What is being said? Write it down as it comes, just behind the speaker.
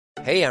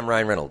Hey, I'm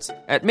Ryan Reynolds.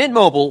 At Mint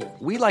Mobile,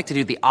 we like to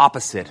do the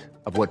opposite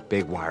of what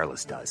Big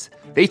Wireless does.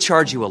 They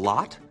charge you a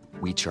lot,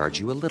 we charge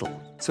you a little.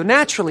 So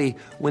naturally,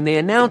 when they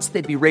announced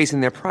they'd be raising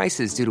their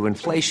prices due to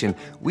inflation,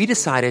 we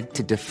decided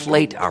to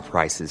deflate our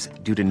prices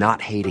due to not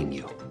hating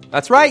you.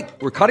 That's right.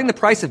 We're cutting the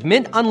price of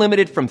Mint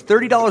Unlimited from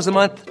 $30 a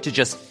month to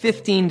just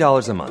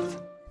 $15 a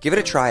month. Give it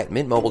a try at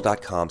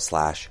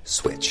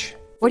mintmobile.com/switch.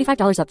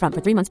 $45 up front for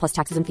 3 months plus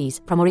taxes and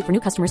fees. Promo rate for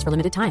new customers for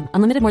limited time.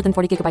 Unlimited more than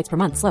 40 gigabytes per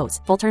month. Slows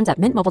full terms at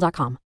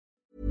mintmobile.com.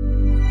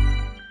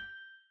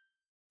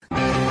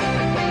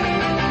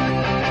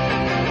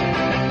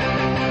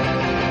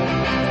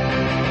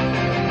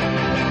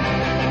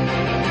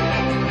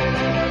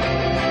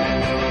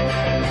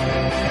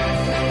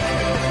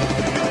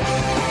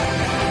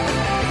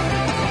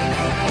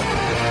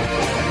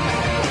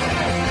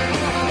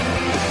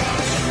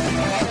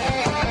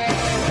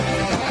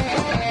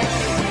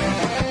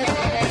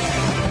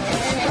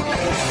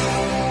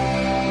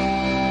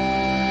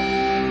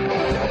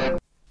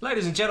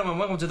 Ladies and gentlemen,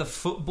 welcome to the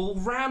Football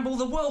Ramble.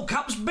 The World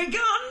Cup's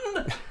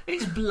begun!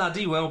 It's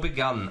bloody well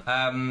begun.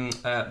 My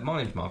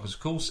name's Marcus,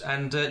 of course,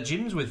 and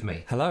Jim's with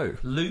me. Hello.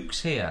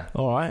 Luke's here.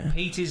 All right.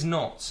 Pete is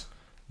not.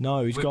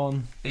 No, he's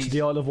gone to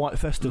the Isle of Wight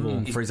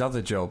Festival. For his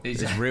other job,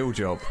 his real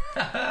job.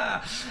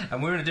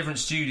 And we're in a different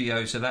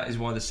studio, so that is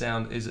why the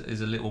sound is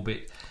a little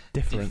bit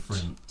different.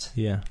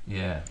 Yeah.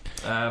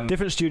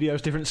 Different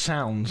studios, different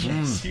sounds.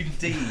 Yes,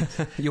 indeed.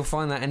 You'll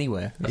find that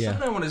anywhere. I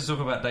don't want to talk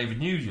about David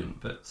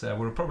Nugent, but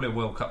we're probably a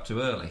World Cup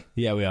too early.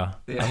 Yeah, we are.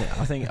 Yeah.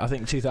 I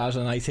think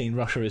 2018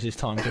 Russia is his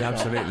time to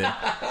Absolutely.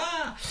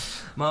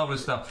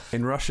 Marvellous stuff.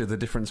 In Russia, the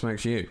difference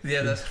makes you.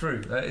 Yeah, that's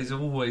true. That is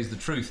always the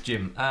truth,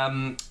 Jim.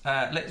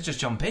 Let's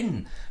just jump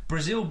in.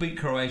 Brazil beat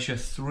Croatia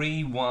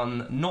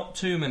 3-1. Not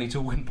too many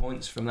talking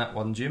points from that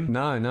one, Jim.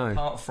 No.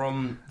 Apart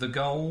from the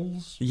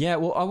goals. Yeah,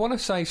 well, I want to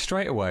say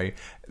straight away,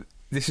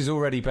 this is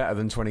already better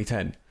than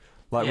 2010.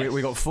 Like, yes.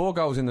 we got 4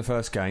 goals in the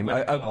first game.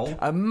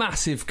 A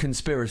massive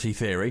conspiracy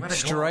theory.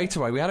 Straight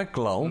away. We had a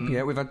glow.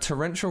 Yeah, we've had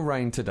torrential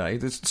rain today.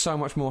 There's so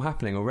much more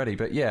happening already.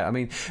 But yeah, I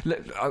mean,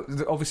 look,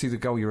 obviously the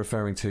goal you're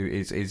referring to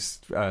is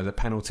the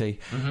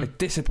penalty.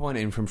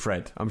 Disappointing from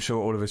Fred. I'm sure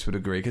all of us would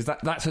agree. Because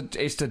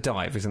it's a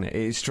dive, isn't it?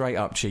 It is straight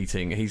up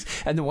cheating.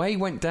 And the way he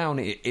went down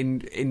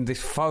in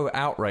this faux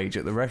outrage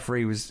at the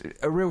referee was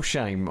a real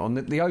shame on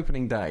the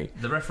opening day.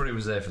 The referee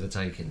was there for the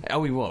taking.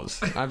 Oh, he was.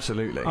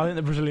 Absolutely. I think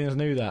the Brazilians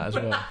knew that as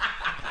well.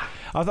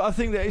 I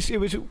think that it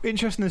was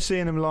interesting to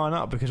seeing them line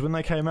up, because when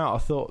they came out, I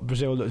thought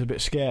Brazil looked a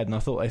bit scared, and I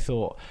thought they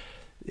thought,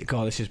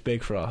 God, this is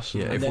big for us.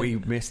 Yeah, if we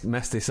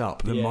mess this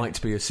up, there might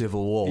be a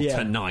civil war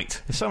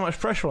tonight. There's so much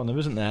pressure on them,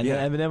 isn't there?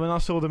 And then when I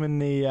saw them in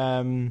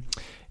the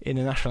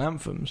national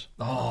anthems,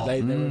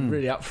 they were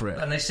really up for it.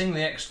 And they sing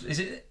the extra... Is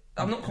it...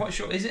 I'm not quite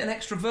sure. Is it an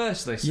extra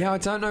verse they sing? Yeah, I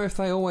don't know if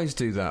they always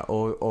do that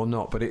or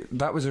not, but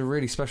that was a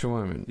really special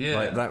moment.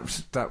 Yeah, like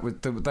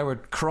they were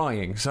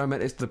crying. So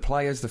it's the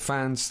players, the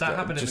fans. That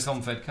happened in the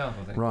Confed Cup,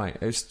 I think. Right,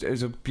 it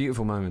was a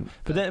beautiful moment.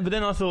 But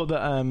then I thought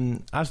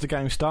that as the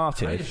game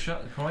started,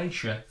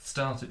 Croatia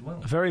started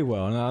well, very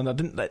well, and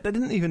they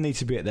didn't even need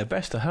to be at their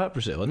best to hurt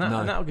Brazil.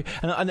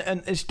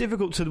 And it's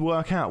difficult to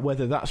work out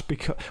whether that's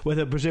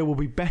whether Brazil will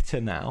be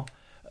better now.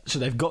 So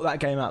they've got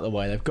that game out of the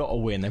way. They've got a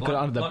win. They've got it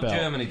under the belt.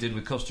 Like Germany did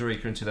with Costa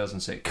Rica in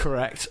 2006.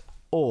 Correct.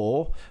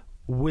 Or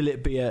will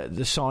it be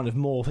the sign of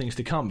more things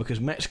to come?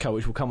 Because Mexico,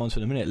 which we'll come on to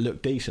in a minute,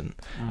 looked decent.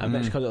 And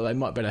Mexico looked like they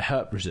might better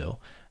hurt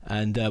Brazil.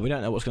 And we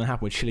don't know what's going to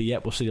happen with Chile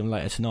yet. We'll see them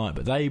later tonight.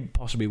 But they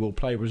possibly will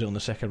play Brazil in the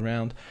second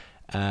round.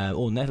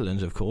 Or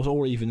Netherlands, of course,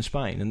 or even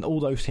Spain. And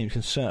all those teams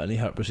can certainly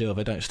hurt Brazil if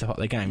they don't step up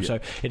their game. Yeah. So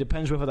it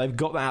depends whether they've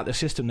got that out of the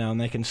system now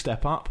and they can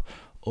step up,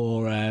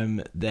 or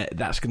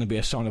that's going to be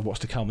a sign of what's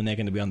to come and they're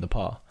going to be under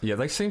par. Yeah,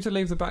 they seem to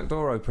leave the back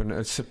door open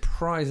a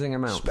surprising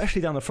amount.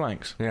 Especially down the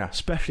flanks. Yeah.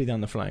 Especially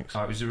down the flanks.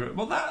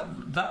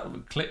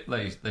 That clip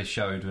they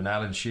showed when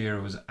Alan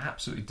Shearer was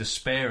absolutely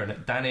despairing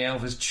at Danny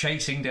Alves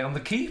chasing down the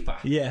keeper.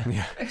 Yeah.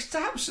 It's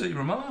absolutely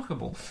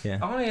remarkable. Yeah.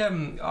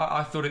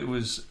 I thought it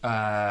was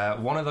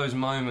one of those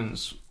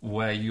moments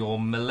where your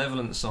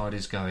malevolent side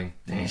is going,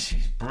 this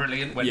is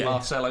brilliant, when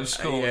Marcelo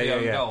scored the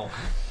own goal.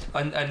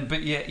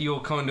 But yet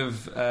your kind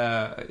of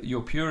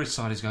your purist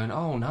side is going,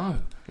 oh no.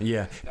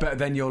 Yeah, but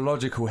then your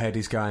logical head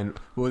is going,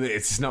 well,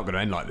 it's not going to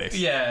end like this.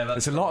 Yeah,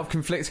 there's a lot of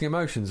conflicting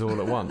emotions all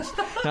at once.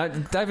 Now,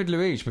 David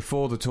Luiz,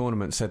 before the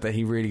tournament, said that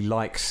he really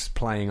likes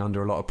playing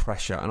under a lot of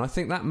pressure, and I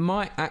think that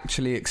might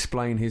actually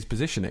explain his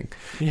positioning.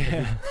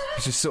 Yeah,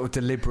 he's just sort of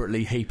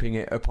deliberately heaping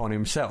it upon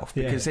himself,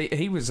 because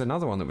he was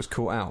another one that was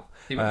caught out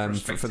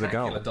for the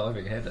goal.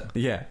 Diving header.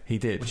 Yeah, he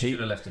did. Which he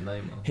should have left a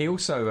name on. He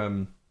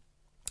also.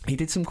 He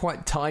did some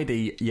quite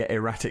tidy yet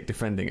erratic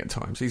defending at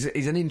times. He's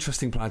an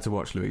interesting player to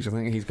watch, Luiz. I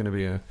think he's going to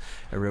be a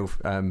real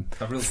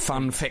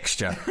fun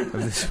fixture of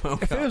this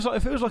World Cup. It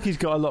feels like he's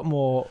got a lot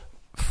more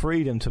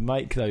freedom to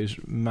make those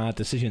mad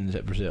decisions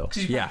at Brazil.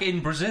 Because he's back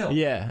in Brazil.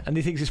 Yeah, and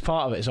he thinks it's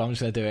part of it, so I'm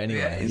just going to do it anyway.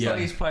 Yeah, it's like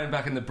he's playing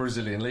back in the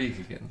Brazilian league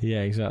again.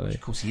 Yeah, exactly. Which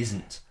of course he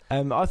isn't.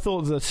 I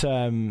thought that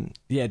Dani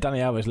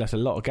Alves left a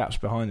lot of gaps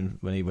behind him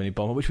when he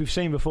bombed, which we've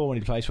seen before when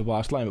he plays for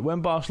Barcelona. But when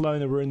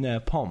Barcelona were in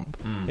their pomp,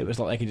 it was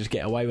like they could just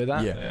get away with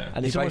that. Yeah.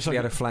 And he basically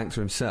had a flank to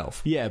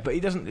himself. Yeah, but he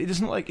doesn't. It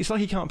doesn't like. It's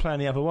like he can't play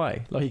any other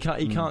way. Like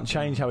he can't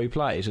change how he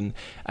plays. And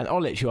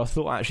Olic, who I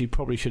thought actually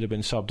probably should have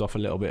been subbed off a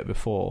little bit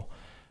before.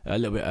 A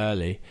little bit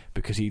early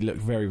because he looked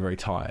very, very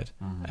tired.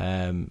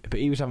 But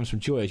he was having some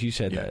joy, as you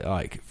said,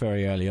 like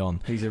very early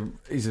on.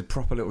 He's a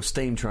proper little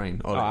steam train,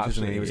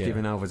 isn't he? He was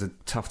giving Alves a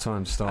tough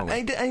time to start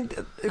with.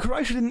 And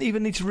Croatia didn't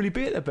even need to really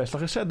be at their best.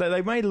 Like I said,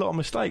 they made a lot of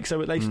mistakes,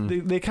 so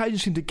the occasion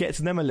seemed to get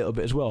to them a little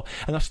bit as well.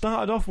 And I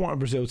started off wanting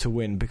Brazil to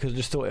win because I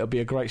just thought it would be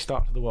a great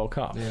start to the World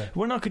Cup. Yeah.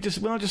 When I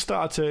just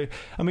started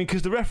to,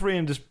 because the referee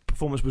in this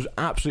performance was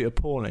absolutely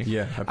appalling.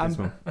 Yeah,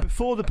 abysmal. And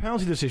before the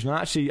penalty decision, I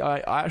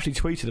actually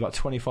tweeted about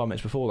 25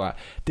 minutes before that,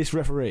 this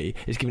referee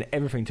is giving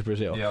everything to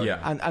Brazil. Yeah.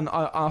 And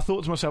I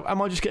thought to myself,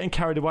 am I just getting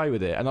carried away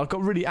with it? And I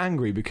got really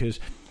angry because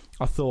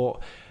I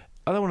thought,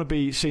 I don't want to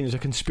be seen as a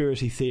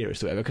conspiracy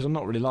theorist or whatever, because I'm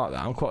not really like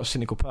that. I'm quite a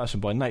cynical person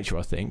by nature,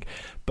 I think.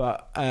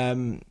 But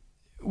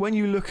when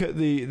you look at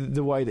the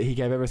way that he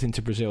gave everything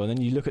to Brazil, and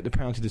then you look at the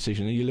penalty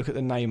decision, and you look at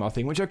the Neymar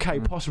thing, which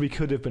possibly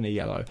could have been a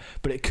yellow,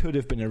 but it could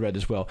have been a red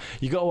as well.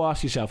 You got to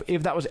ask yourself,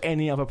 if that was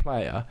any other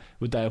player,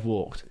 would they have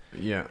walked?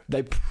 Yeah,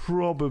 they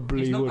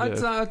probably would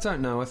have. I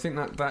don't know. I think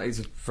that is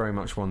very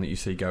much one that you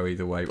see go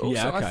either way. But also,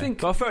 yeah, okay. I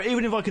think, but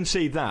even if I can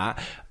see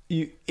that,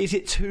 is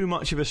it too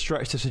much of a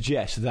stretch to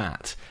suggest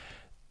that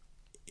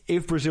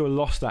if Brazil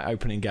lost that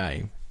opening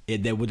game,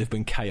 there would have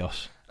been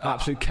chaos?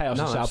 Absolute chaos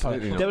in Sao Paulo.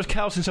 There was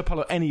chaos in Sao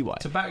Paulo anyway.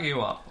 To back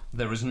you up,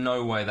 there was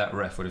no way that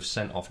ref would have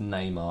sent off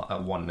Neymar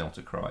at 1-0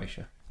 to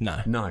Croatia. No.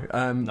 No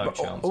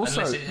chance.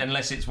 Also,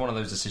 unless it's one of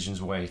those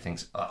decisions where he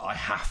thinks, I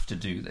have to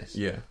do this.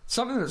 Yeah.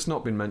 Something that's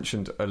not been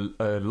mentioned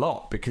a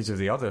lot because of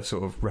the other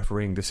sort of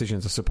refereeing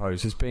decisions, I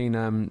suppose, has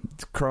been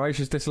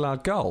Croatia's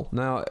disallowed goal.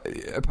 Now,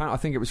 apparently, I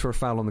think it was for a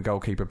foul on the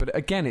goalkeeper. But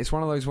again, it's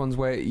one of those ones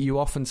where you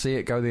often see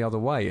it go the other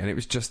way. And it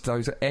was just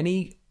those...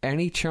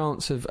 Any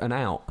chance of an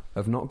out,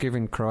 of not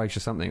giving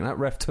Croatia something, that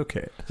ref took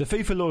it. The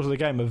FIFA laws of the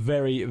game are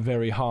very,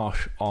 very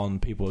harsh on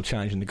people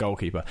challenging the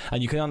goalkeeper,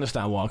 and you can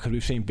understand why, because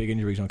we've seen big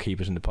injuries on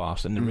keepers in the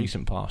past, in the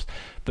recent past,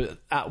 but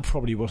that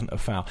probably wasn't a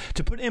foul.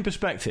 To put it in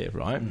perspective,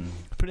 right?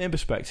 Put it in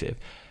perspective,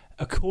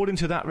 according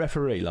to that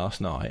referee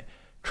last night,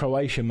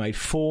 Croatia made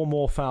 4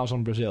 more fouls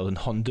on Brazil than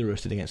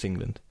Honduras did against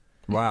England.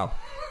 Wow.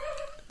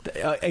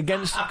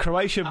 Against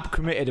Croatia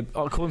committed,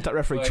 according to that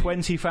referee,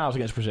 20 fouls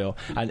against Brazil,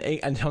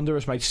 and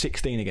Honduras made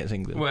 16 against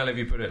England. Well, if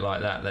you put it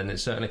like that, then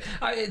it's certainly...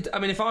 I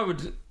mean, if I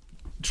would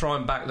try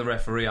and back the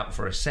referee up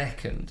for a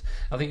second,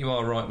 I think you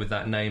are right with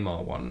that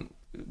Neymar one,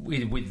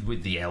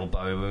 with the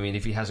elbow. I mean,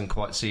 if he hasn't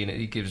quite seen it,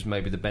 he gives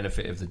maybe the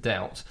benefit of the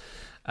doubt.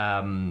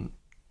 But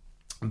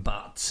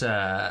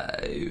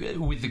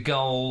with the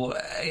goal,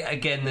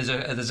 again,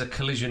 there's a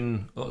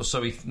collision,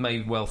 so he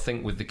may well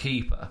think, with the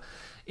keeper.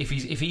 If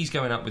he's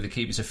going up with the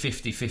keeper, it's a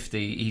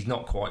 50-50. He's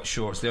not quite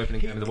sure. It's the opening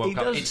game of the World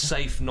Cup. It's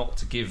safe not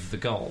to give the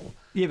goal.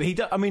 Yeah, but he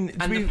does. I mean,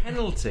 the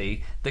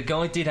penalty, the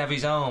guy did have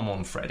his arm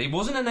on Fred. It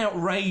wasn't an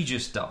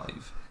outrageous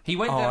dive. He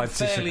went down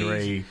fairly...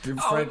 I disagree.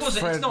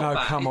 Fred, no,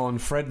 come on.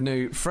 Fred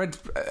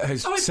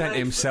has sent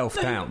himself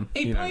down.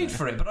 He played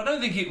for it, but I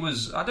don't think it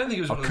was...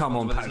 Oh, come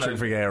on, Patrick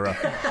Vieira.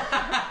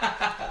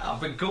 I've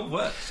been called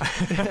worse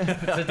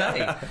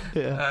today.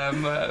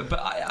 Yeah.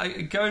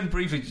 But going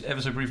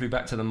ever so briefly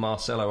back to the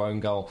Marcelo own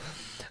goal,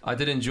 I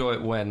did enjoy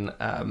it when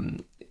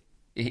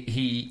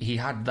he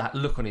had that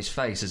look on his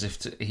face as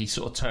if he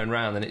sort of turned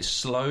around, and it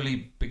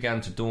slowly began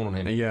to dawn on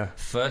him. Yeah.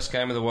 First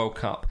game of the World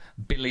Cup,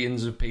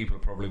 billions of people are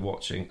probably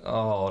watching.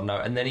 Oh no!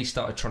 And then he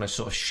started trying to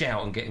sort of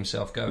shout and get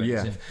himself going.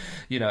 Yeah. As if,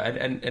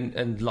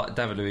 and like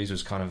David Luiz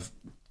was kind of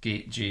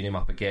geeing him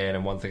up again,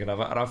 and one thing and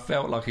another. And I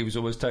felt like he was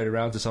almost turning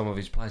around to some of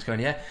his players going,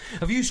 yeah,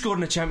 have you scored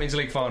in a Champions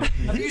League final?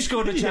 Have you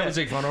scored in a Champions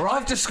League final? Right?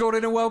 I've just scored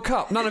in a World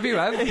Cup. None of you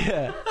have.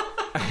 Yeah.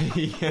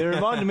 It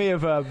reminded me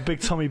of Big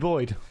Tommy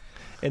Boyd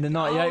in the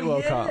 98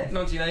 World Cup.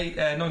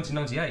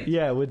 1998.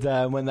 Yeah, with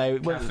when they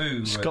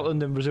Cafu,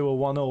 Scotland and Brazil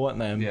were 1-0, weren't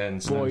they? Yeah,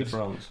 and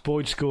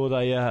Boyd scored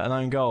an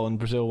own goal and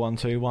Brazil won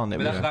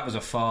 2-1. That was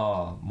a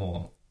far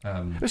more...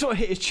 it sort of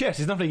hit his chest.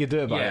 There's nothing he could do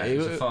about it. Yeah, it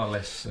was far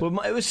less... Well,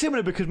 it was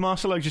similar because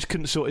Marcelo just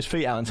couldn't sort his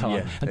feet out in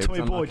time, and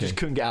Tommy Boyd just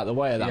couldn't get out of the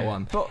way of that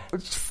one. But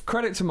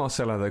credit to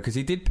Marcelo, though, because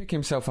he did pick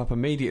himself up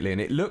immediately,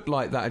 and it looked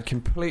like that had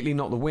completely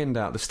knocked the wind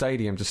out of the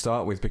stadium to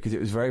start with, because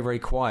it was very, very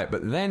quiet.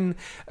 But then,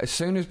 as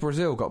soon as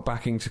Brazil got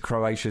back into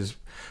Croatia's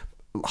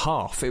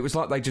half, it was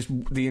like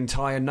the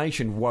entire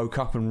nation woke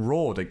up and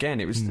roared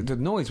again. It was the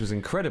noise was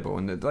incredible,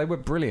 and they were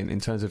brilliant in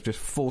terms of just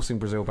forcing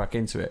Brazil back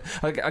into it.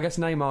 I guess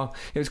Neymar,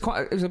 it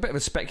was a bit of a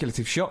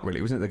speculative shot, really,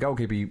 wasn't it? The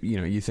goalkeeper,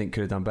 you think could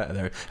have done better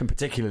there, and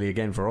particularly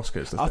again for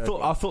Oscars.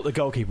 I thought the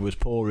goalkeeper was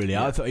poor, really.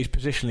 Yeah. I thought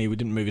positionally we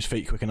didn't move his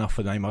feet quick enough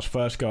for Neymar's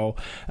first goal.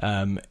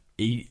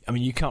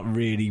 You can't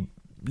really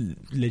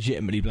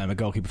legitimately blame a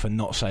goalkeeper for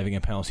not saving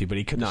a penalty, but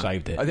he couldn't have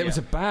saved it. It was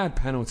a bad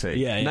penalty.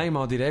 Yeah.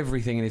 Neymar did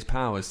everything in his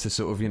powers to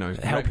sort of,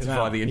 help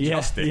rectify the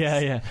injustice.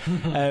 Yeah.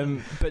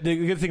 But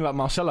the good thing about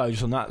Marcelo,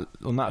 just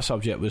on that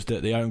subject, was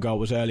that the own goal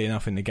was early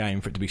enough in the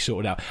game for it to be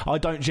sorted out. I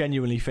don't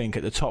genuinely think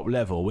at the top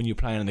level, when you're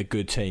playing on a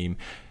good team,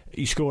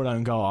 you score an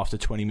own goal after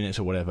 20 minutes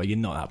or whatever, you're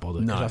not that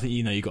bothered. No. I think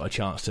you've got a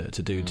chance to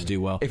do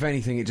well. If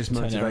anything, it just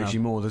motivates you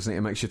more, doesn't it?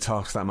 It makes your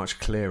task that much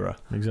clearer.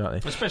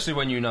 Exactly. Especially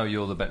when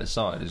you're the better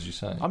side, as you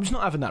say. I'm just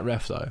not having that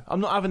ref, though. I'm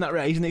not having that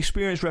ref. He's an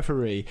experienced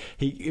referee.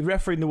 He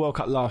refereed in the World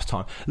Cup last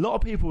time. A lot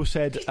of people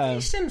said... Did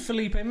he send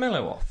Felipe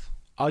Melo off?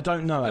 I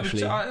don't know,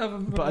 actually.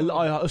 But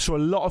I saw a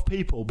lot of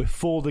people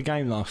before the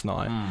game last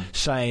night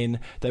saying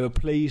they were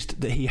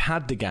pleased that he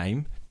had the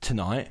game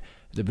tonight,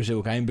 the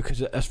Brazil game,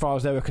 because as far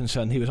as they were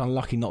concerned, he was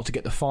unlucky not to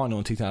get the final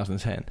in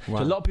 2010. Wow.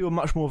 So a lot of people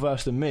much more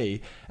versed than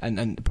me,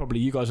 and probably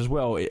you guys as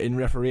well, in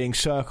refereeing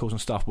circles and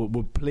stuff,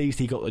 were pleased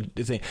he got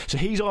the thing. So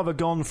he's either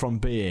gone from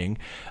being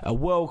a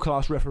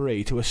world-class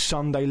referee to a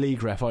Sunday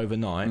League ref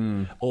overnight,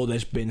 or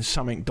there's been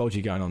something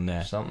dodgy going on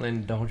there.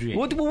 Something dodgy.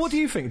 What do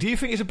you think? Do you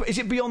think is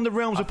it beyond the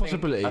realms of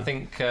possibility? I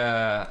think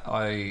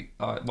I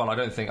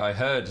don't think I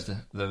heard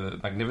the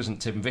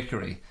magnificent Tim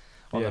Vickery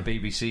on the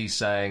BBC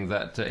saying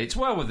that it's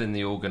well within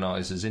the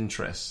organisers'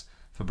 interests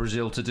for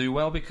Brazil to do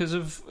well because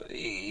of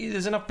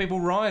there's enough people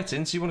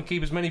rioting, so you want to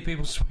keep as many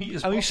people sweet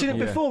as possible. We've seen it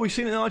before. We've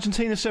seen it in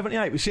Argentina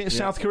 78. We've seen it in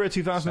South Korea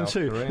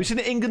 2002. We've seen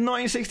it in England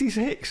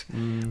 1966.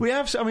 We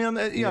have. I mean,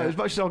 as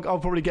much as I'll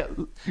probably get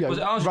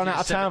run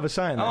out of town for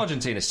saying that.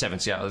 Argentina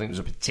 78, I think, was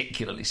a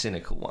particularly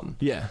cynical one.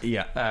 Yeah.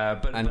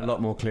 But a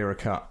lot more clearer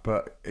cut.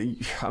 But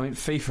I mean,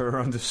 FIFA are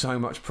under so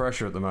much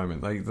pressure at the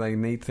moment. They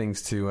need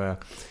things to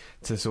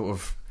sort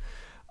of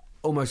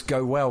almost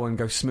go well and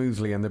go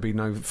smoothly, and there be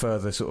no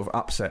further sort of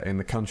upset in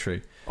the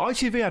country.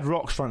 ITV had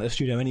rocks front of the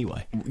studio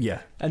anyway. Yeah.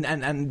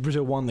 And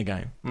Brazil won the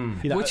game.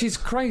 Which is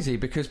crazy,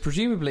 because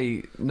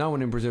presumably no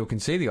one in Brazil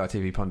can see the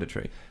ITV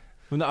punditry.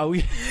 Well, no,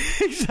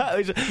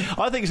 exactly.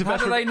 I think it's the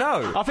best. How do they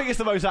know? I think it's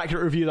the most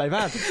accurate review they've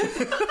had.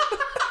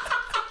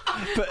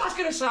 But I was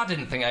going to say, I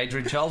didn't think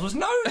Adrian Charles was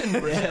known in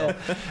Brazil.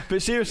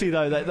 But seriously,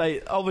 though,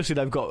 they obviously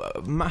they've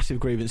got massive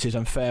grievances,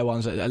 unfair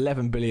ones.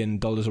 $11 billion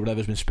or whatever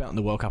has been spent on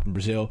the World Cup in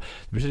Brazil.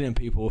 The Brazilian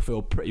people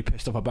feel pretty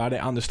pissed off about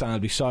it,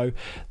 understandably so.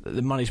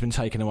 The money's been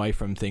taken away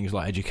from things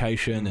like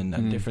education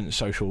and different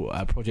social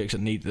projects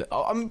that need...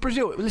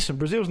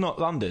 Brazil's not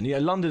London.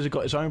 London's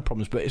got its own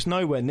problems, but it's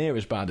nowhere near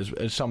as bad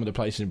as some of the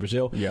places in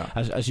Brazil,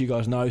 as you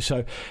guys know.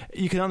 So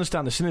you can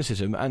understand the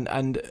cynicism,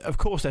 and of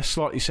course they're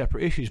slightly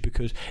separate issues,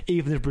 because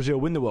even if Brazil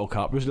win the World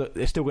Cup,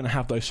 they're still going to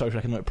have those social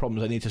economic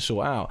problems they need to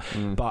sort out.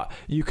 But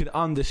you can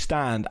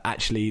understand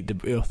actually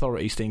the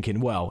authorities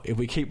thinking, well, if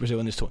we keep Brazil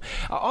in this tournament,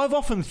 I've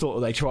often thought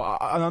that they try,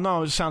 and I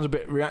know it sounds a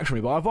bit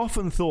reactionary, but I've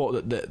often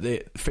thought that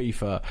the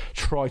FIFA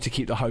try to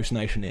keep the host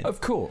nation in.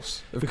 Of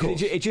course.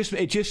 It just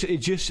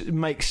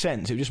makes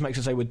sense. It just makes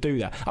sense they would do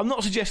that. I'm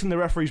not suggesting the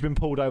referee's been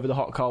pulled over the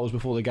hot coals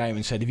before the game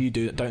and said, if you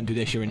don't do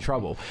this, you're in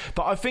trouble.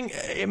 But I think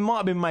it might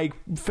have been made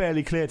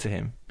fairly clear to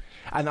him.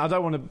 And I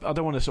don't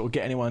want to sort of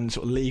get anyone in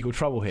sort of legal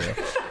trouble here.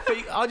 But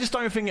I just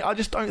don't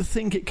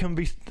think it can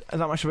be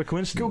that much of a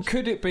coincidence.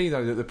 Could it be,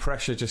 though, that the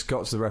pressure just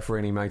got to the referee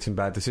and he made some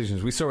bad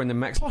decisions? We saw in the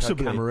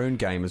Mexico-Cameroon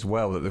game as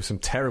well that there were some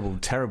terrible,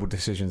 terrible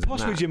decisions.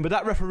 Possibly, Jim, but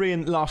that referee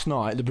in last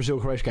night, the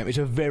Brazil-Croatia game, is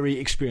a very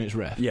experienced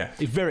ref. Yeah.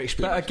 He's very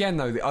experienced. But again,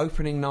 though, the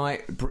opening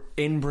night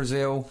in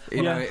Brazil,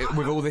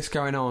 with all this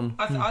going on...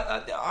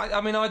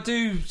 I mean, I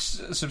do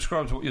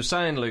subscribe to what you're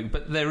saying, Luke,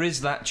 but there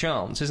is that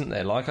chance, isn't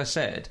there? Like I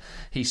said,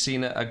 he's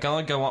seen a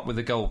guy go up with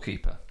the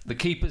goalkeeper. The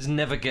keepers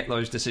never get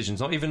those decisions,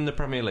 not even in the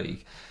Premier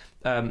League.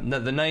 The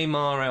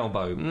Neymar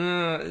elbow,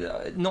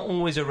 not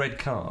always a red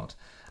card.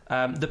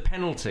 The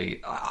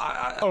penalty.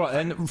 All right,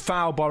 then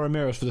foul by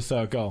Ramirez for the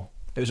third goal.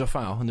 It was a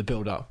foul in the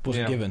build-up,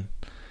 wasn't given.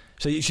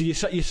 So you're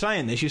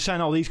saying this, you're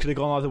saying, these could have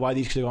gone either way,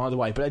 these could have gone either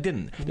way, but they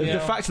didn't. The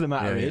fact of the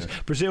matter is,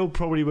 Brazil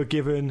probably were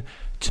given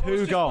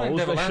two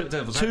goals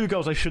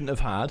they shouldn't have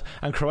had,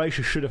 and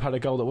Croatia should have had a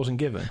goal that wasn't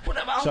given. Well,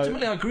 no, but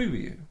ultimately, I agree with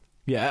you.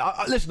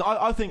 Yeah, listen,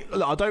 I think...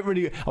 Look,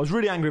 I was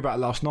really angry about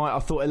it last night. I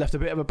thought it left a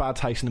bit of a bad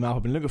taste in the mouth.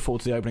 I've been looking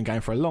forward to the opening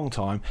game for a long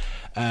time.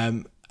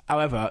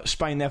 However,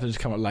 Spain-Netherlands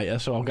come up later,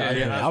 so I'll get over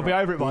it. I'll be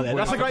over it by then.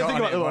 That's the great thing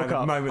about the World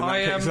Cup. The moment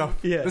that kicks off.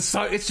 Yeah.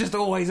 It's just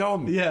always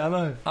on. Yeah, I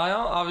know.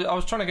 I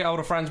was trying to get hold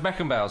of Franz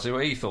Beckenbauer, see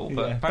what he thought,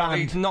 but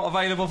apparently he's not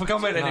available for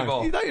comment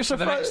anymore for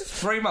the next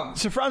 3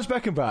 months. So Franz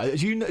Beckenbauer,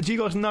 do you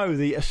guys know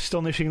the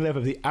astonishing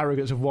level of the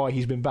arrogance of why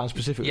he's been banned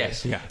specifically?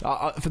 Yes. Yeah.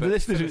 For the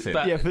listeners...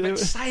 But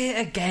say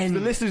it again. For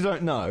the listeners who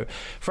don't know,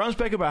 Franz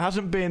Beckenbauer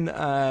hasn't been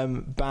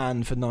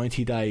banned for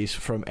 90 days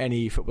from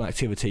any football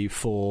activity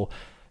for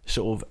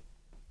sort of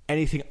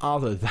anything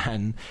other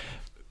than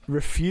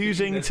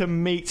refusing to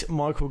meet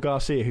Michael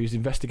Garcia, who's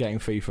investigating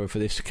FIFA for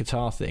this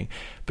Qatar thing,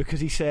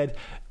 because he said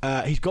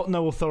he's got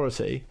no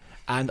authority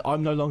and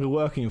I'm no longer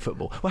working in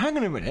football. Well, hang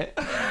on a minute.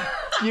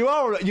 you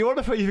are on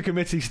the FIFA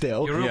committee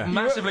still. You're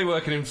massively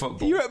working in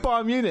football. You're at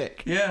Bayern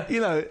Munich. Yeah.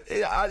 You know,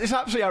 it's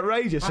absolutely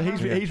outrageous. So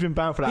he's been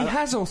banned for that. He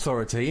has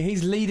authority.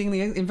 He's leading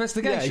the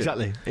investigation. Yeah,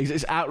 exactly.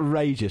 It's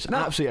outrageous.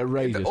 Absolutely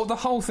outrageous. The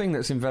whole thing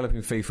that's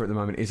enveloping FIFA at the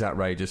moment is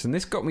outrageous, and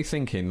this got me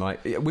thinking.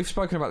 Like, we've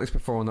spoken about this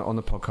before on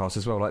the podcast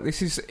as well. Like,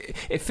 this is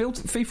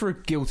FIFA are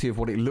guilty of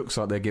what it looks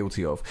like they're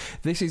guilty of.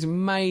 This is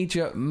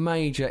major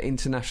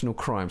international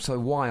crime. So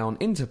why aren't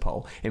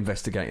Interpol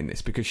investigating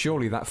this? Because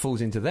surely that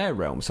falls into their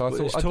realm. So I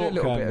thought I'd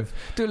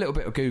do a little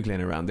bit of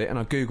googling around it, and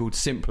I googled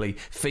simply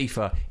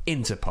FIFA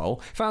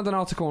Interpol. Found an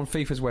article on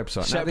FIFA's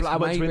website. Now, I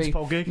went to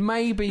Interpol gig.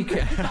 Maybe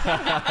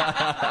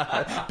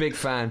big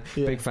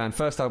fan.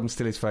 First album's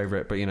still his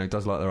favourite, but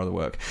does like their other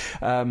work.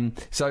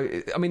 So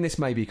I mean, this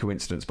may be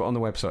coincidence, but on the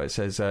website it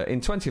says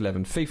in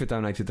 2011 FIFA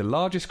donated the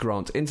largest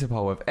grant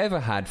Interpol have ever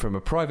had from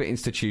a private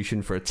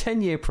institution for a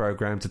 10-year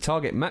programme to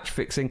target match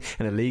fixing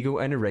and illegal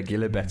and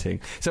irregular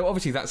betting. So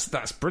obviously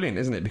that's brilliant,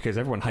 isn't it? Because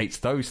everyone hates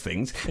those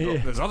things.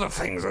 But there's other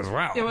things as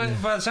well. Yeah, well,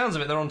 by the sounds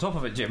of it, they're on top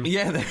of it, Jim.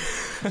 Yeah.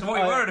 So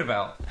what are you worried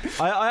about?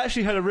 I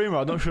actually heard a rumour.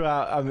 I'm not sure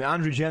how.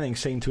 Andrew Jennings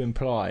seemed to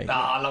imply.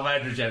 I love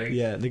Andrew Jennings.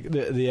 Yeah,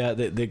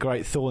 the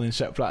great thorn in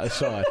Sepp Blatter's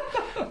side.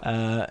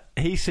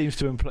 He seems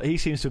to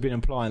have been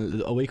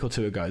implying a week or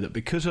two ago that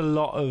because a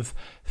lot of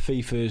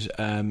FIFA's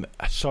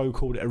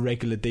so-called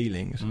irregular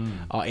dealings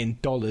are in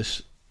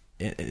dollars.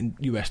 In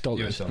US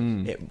dollars,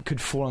 it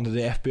could fall under the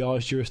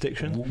FBI's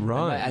jurisdiction,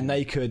 right? And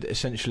they could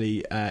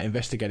essentially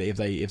investigate it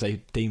if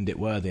they deemed it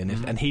worthy.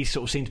 And he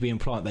sort of seemed to be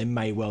implying they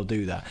may well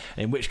do that.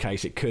 In which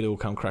case, it could all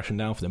come crashing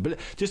down for them. But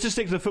just to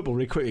stick to the football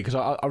really quickly, because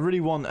I really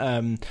want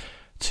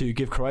to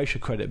give Croatia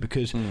credit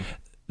because.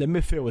 Their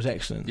midfield was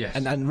excellent, yes.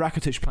 and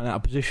Rakitic playing out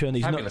of position.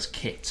 He's fabulous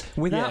kit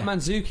without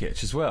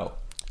Mandzukic as well.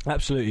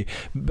 Absolutely,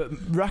 but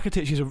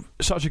Rakitic is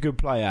such a good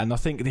player, and I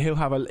think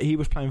he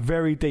was playing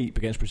very deep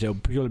against Brazil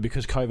purely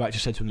because Kovac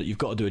just said to him that you've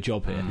got to do a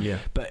job here. Yeah.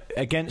 But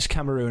against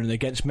Cameroon and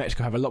against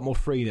Mexico, have a lot more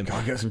freedom.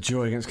 Gotta get some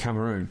joy against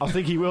Cameroon. I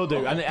think he will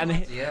do, and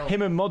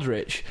him and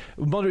Modric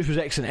was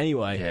excellent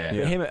anyway. Yeah.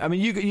 But him, I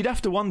mean, you'd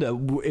have to wonder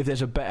if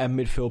there's a better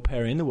midfield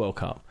pairing in the World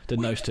Cup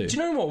than those two. Do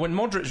you know what? When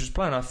Modric was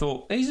playing, I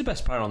thought he's the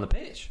best player on the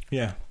pitch.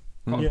 Yeah.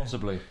 Quite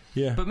possibly.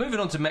 Yeah. But moving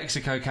on to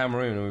Mexico,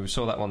 Cameroon, and we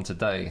saw that one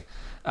today.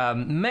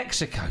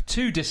 Mexico,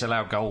 2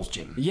 disallowed goals,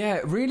 Jim.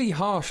 Yeah, really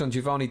harsh on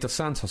Giovanni Dos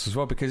Santos as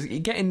well, because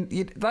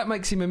that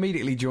makes him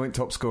immediately joint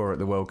top scorer at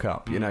the World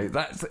Cup.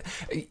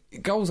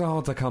 Goals are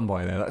hard to come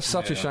by there. That's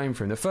such a shame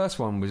for him. The first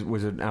one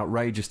was an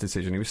outrageous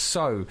decision. He was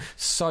so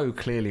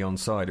clearly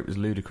onside, it was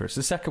ludicrous.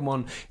 The second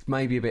one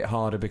maybe a bit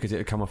harder because it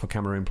had come off a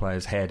Cameroon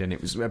player's head and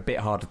it was a bit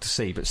harder to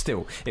see, but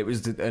still it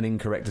was an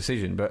incorrect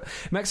decision. But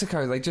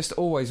Mexico, they just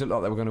always looked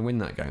like they were going to win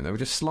that game. They were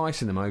just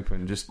slicing them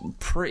open just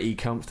pretty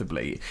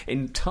comfortably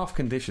in tough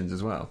conditions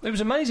as well. It was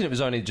amazing. It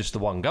was only just the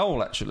one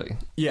goal, actually.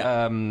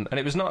 Yeah. And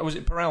it was not. Was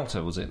it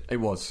Peralta? Was it? It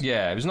was.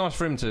 Yeah. It was nice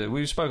for him to.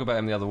 We spoke about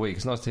him the other week.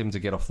 It's nice for him to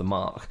get off the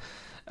mark.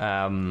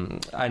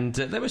 And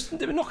they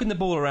were knocking the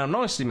ball around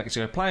nicely.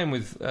 Mexico playing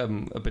with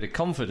a bit of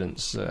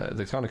confidence,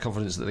 the kind of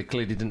confidence that they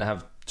clearly didn't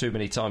have too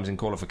many times in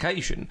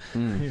qualification.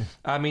 Yeah.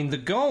 I mean, the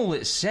goal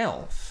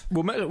itself.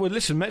 Well,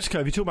 listen, Mexico.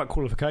 If you talk about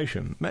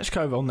qualification,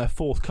 Mexico are on their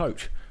 4th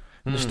coach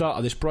from the start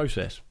of this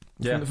process.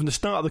 Yeah. From the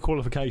start of the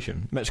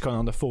qualification, Mexico are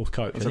on their 4th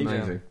coach. That's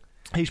amazing.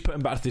 He's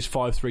putting back to this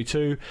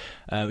 5-3-2.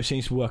 It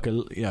seems to work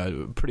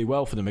pretty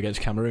well for them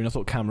against Cameroon. I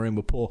thought Cameroon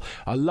were poor.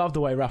 I love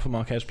the way Rafa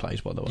Marquez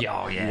plays, by the way.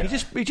 Oh, yeah.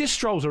 He just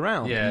strolls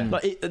around. Yeah.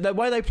 Like, the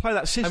way they play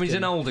that system. I mean, he's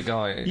an older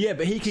guy. Yeah,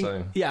 but he can.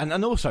 So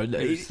and also.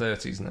 He's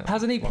 30s now.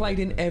 Hasn't he played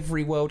in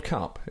every World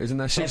Cup? Isn't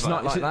there since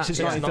something like that? Since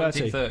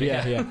 1930.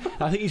 Yeah.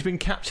 I think he's been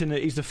captain.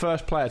 He's the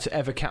first player to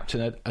ever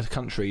captain a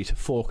country to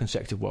 4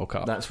 consecutive World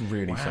Cups. That's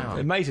really something.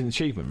 Amazing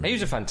achievement. Really. He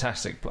was a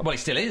fantastic player. Well, he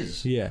still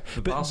is. Yeah.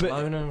 But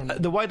Barcelona.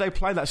 But the way they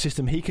play that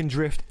system, he can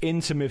drift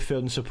into midfield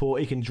and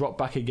support. He can drop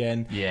back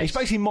again. Yes. It's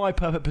basically my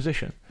perfect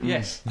position.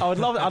 Yes. I would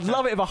love it. I'd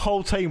love it if a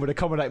whole team would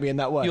accommodate me in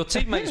that way. Your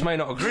teammates may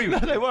not agree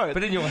with no, they won't.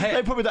 But in your head,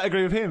 they probably don't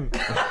agree with him.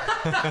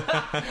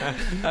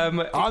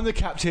 I'm the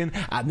captain,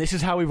 and this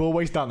is how we've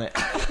always done it.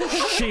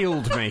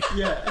 Shield me.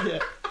 Yeah.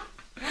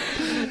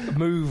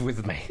 Move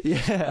with me.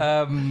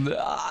 Yeah.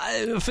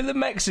 For the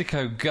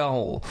Mexico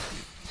goal,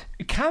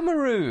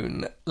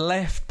 Cameroon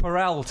left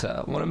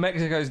Peralta, one of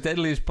Mexico's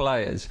deadliest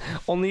players,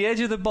 on the edge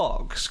of the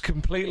box,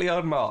 completely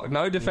unmarked.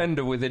 No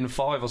defender within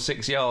 5 or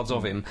 6 yards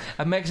of him,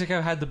 and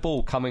Mexico had the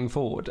ball coming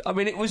forward. I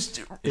mean, it was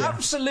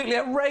absolutely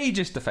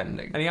outrageous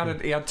defending.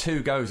 And he had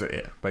 2 goes at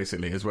it,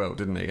 basically, as well,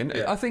 didn't he? And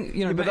I think,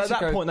 but Mexico,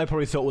 at that point they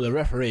probably thought, well, the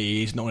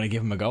referee is not going to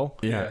give him a goal.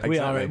 Yeah, we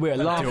exactly. are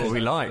laughing. Do what we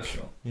like.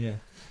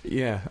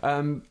 Yeah.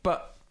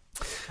 But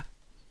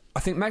I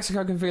think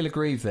Mexico can feel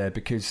aggrieved there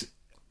because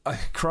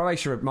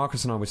Croatia,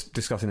 Marcus and I were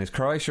discussing this.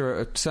 Croatia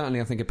are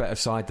certainly, I think, a better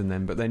side than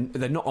them, but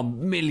they're not a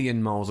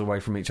million miles away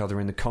from each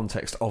other in the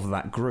context of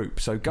that group.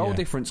 So goal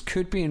difference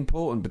could be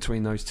important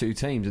between those two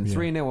teams, and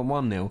 3-0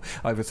 and 1-0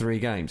 over 3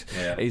 games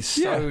is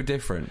so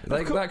different.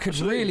 That could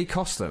really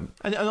cost them.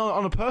 And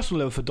on a personal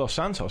level for Dos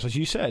Santos, as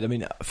you said, I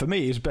mean, for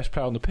me, he's the best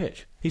player on the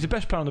pitch. He's the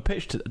best player on the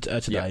pitch today.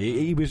 Yeah.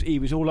 He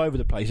was all over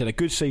the place. He had a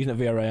good season at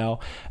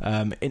Villarreal.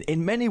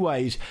 In many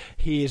ways,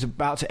 he is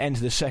about to enter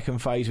the second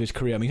phase of his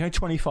career. I mean, he's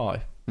only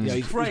 25.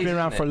 He's been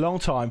around for a long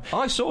time.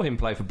 I saw him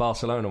play for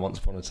Barcelona once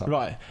upon a time.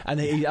 Right, and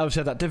he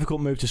obviously had that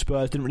difficult move to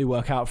Spurs, didn't really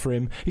work out for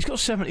him. He's got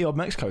 70-odd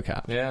Mexico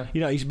caps. Yeah.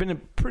 He's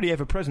been pretty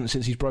ever-present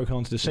since he's broken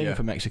onto the scene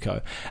for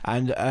Mexico.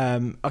 And,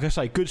 like I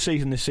say, good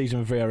season this season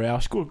with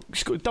Villarreal.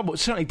 Scored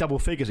certainly double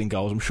figures in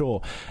goals, I'm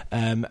sure.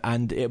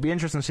 And it'll be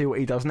interesting to see what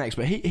he does next.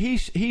 But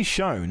he's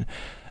shown...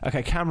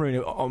 Okay, Cameroon,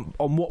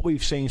 on what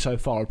we've seen so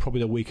far, are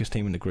probably the weakest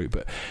team in the group.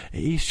 But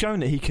he's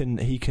shown that he can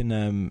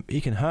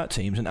hurt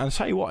teams. And I'll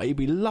tell you what, he'd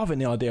be loving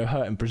the idea of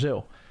hurting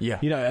Brazil. Yeah,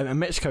 and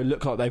Mexico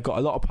look like they've got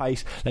a lot of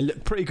pace. They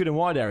look pretty good in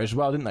wide areas as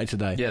well, didn't they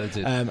today? Yeah, they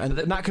did. And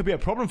that could be a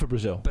problem for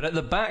Brazil. But at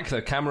the back,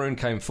 though, Cameroon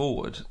came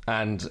forward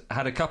and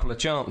had a couple of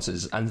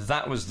chances, and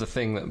that was the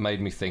thing that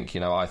made me think,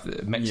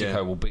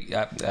 Mexico will beat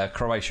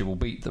Croatia will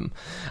beat them.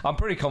 I'm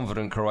pretty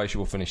confident Croatia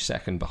will finish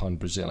second behind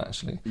Brazil,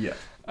 actually. Yeah.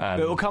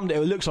 But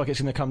it looks like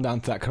it's going to come down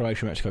to that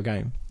Croatia-Mexico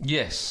game.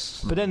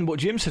 Yes. But then what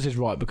Jim says is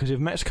right, because if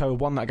Mexico had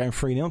won that game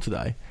 3-0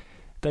 today,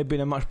 they'd be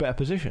in a much better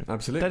position.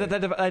 Absolutely.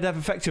 They'd have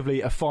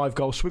effectively a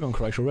 5-goal swing on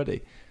Croatia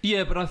already.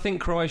 Yeah, but I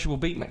think Croatia will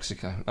beat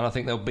Mexico, and I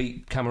think they'll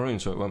beat Cameroon,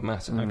 so it won't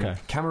matter. Okay.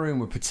 Cameroon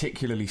were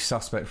particularly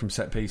suspect from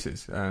set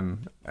pieces,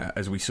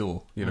 as we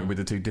saw, with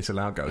the 2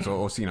 disallowed goals,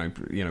 or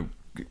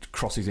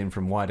crosses in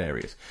from wide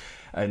areas.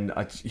 And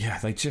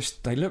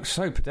they look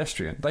so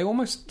pedestrian.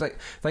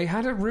 They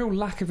had a real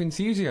lack of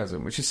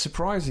enthusiasm, which is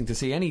surprising to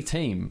see any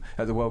team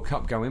at the World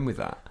Cup go in with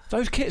that.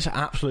 Those kits are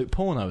absolute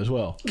porno as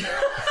well.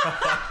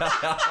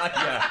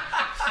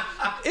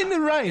 In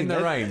the rain.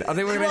 I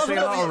think we're going to see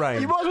a lot of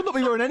rain. You might as well not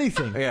be wearing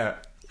anything. Yeah.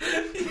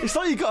 It's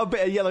like you've got a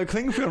bit of yellow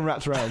cling film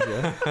wrapped around you.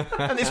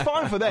 And it's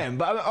fine for them,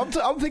 but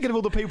I'm thinking of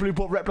all the people who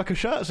bought replica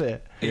shirts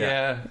here.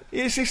 Yeah.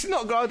 It's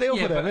not a good ideal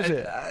for them, is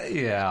it?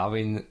 I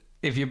mean,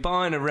 if you're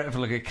buying a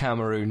replica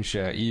Cameroon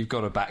shirt, you've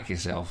got to back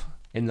yourself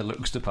in the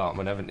looks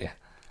department, haven't you?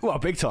 Well,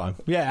 big time.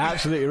 Yeah,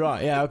 absolutely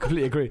right. Yeah, I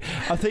completely agree.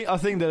 I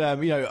think that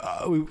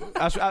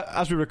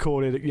as we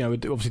recorded, we're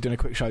obviously doing a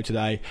quick show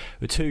today.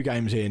 We're 2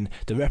 games in.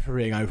 The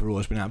refereeing overall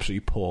has been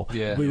absolutely poor.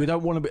 Yeah, we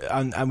don't want to be,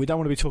 and we don't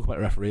want to be talking about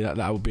the referee.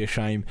 That would be a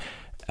shame.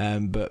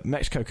 But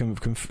Mexico can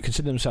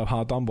consider themselves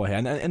hard done by here,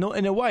 and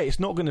in a way,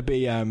 it's not going to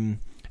be.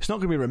 It's not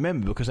going to be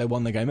remembered because they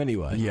won the game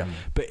anyway. Yeah.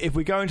 But if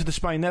we go into the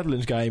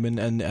Spain-Netherlands game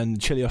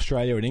and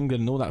Chile-Australia and England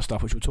and all that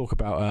stuff, which we'll talk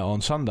about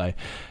on Sunday,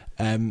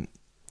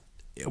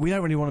 we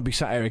don't really want to be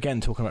sat here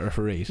again talking about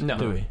referees,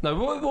 do we? No,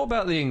 what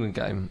about the England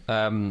game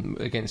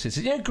against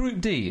Italy? Yeah,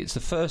 Group D, it's the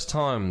first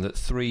time that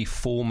 3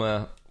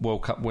 former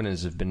World Cup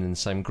winners have been in the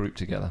same group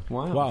together.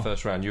 Wow.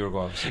 First round,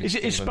 Uruguay.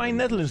 Is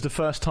Spain-Netherlands the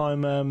first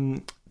time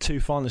 2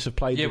 finalists have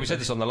played? Yeah, we said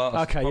this on the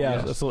last podcast.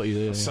 Yeah, I thought you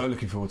did. So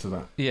looking forward to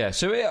that. Yeah,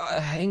 so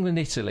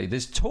England-Italy,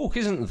 there's talk,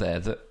 isn't there,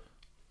 that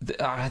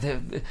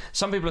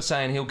some people are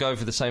saying he'll go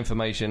for the same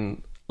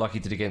formation like he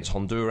did against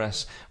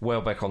Honduras.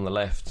 Welbeck on the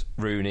left,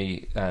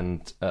 Rooney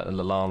and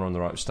Lallana on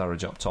the right,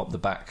 Sturridge up top. The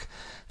back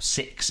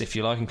 6, if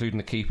you like, including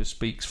the keeper,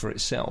 speaks for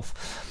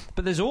itself.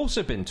 But there's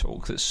also been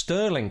talk that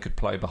Sterling could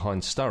play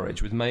behind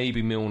Sturridge with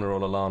maybe Milner or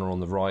Lallana on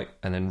the right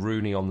and then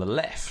Rooney on the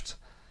left.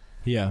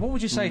 Yeah. What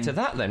would you say to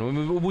that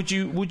then? Would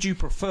you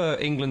prefer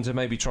England to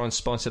maybe try and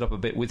spice it up a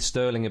bit with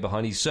Sterling in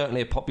behind? He's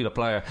certainly a popular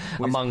player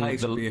among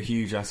the. Would be a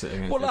huge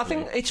asset. Well, I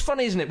think it's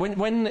funny, isn't it?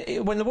 When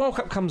the World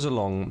Cup comes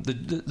along,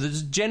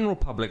 the general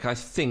public, I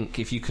think,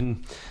 if you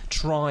can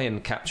try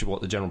and capture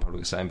what the general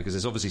public is saying, because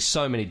there's obviously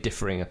so many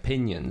differing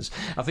opinions,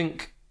 I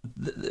think.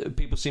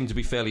 People seem to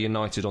be fairly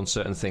united on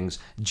certain things.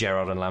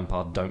 Gerrard and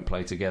Lampard don't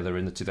play together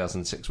in the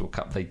 2006 World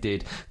Cup. They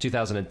did.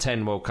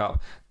 2010 World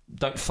Cup.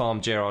 Don't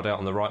farm Gerrard out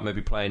on the right,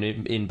 maybe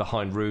playing in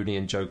behind Rooney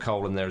and Joe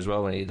Cole in there as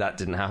well, and that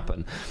didn't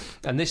happen.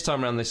 And this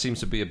time around, there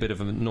seems to be a bit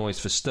of a noise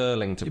for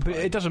Sterling to play.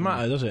 But it doesn't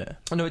matter, does it?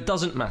 No, it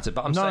doesn't matter,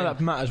 but I'm saying... None of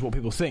that matters what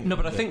people think. No,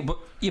 but I think... But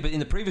in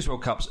the previous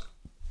World Cups,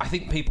 I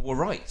think people were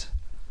right.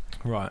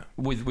 Right.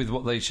 With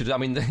what they should... I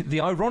mean, the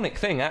ironic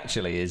thing,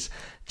 actually, is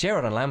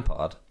Gerrard and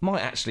Lampard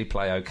might actually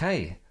play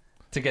okay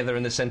together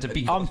in the centre.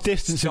 I'm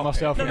distancing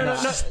myself from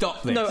that. No,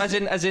 stop this. No,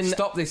 as in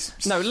stop this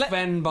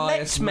Sven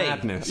bias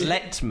madness.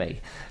 Let me.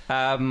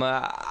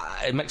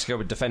 Mexico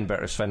would defend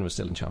better if Sven was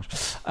still in charge.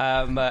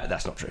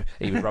 That's not true.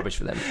 He was rubbish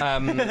for them.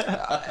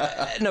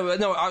 I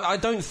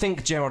don't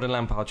think Gerrard and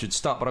Lampard should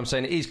start, but I'm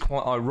saying it is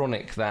quite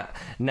ironic that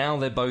now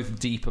they're both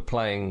deeper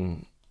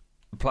playing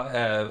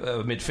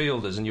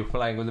midfielders and you're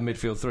playing with a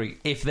midfield 3.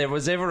 If there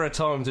was ever a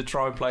time to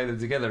try and play them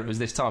together, it was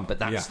this time, but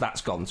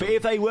that's gone. But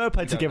if they were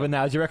played together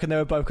now, do you reckon they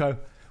would both go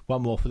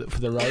one more for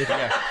the road?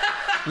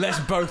 Let's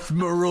both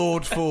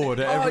maraud forward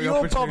at every you're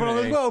opportunity. bobbing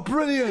on as well.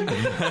 Brilliant.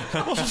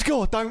 What's the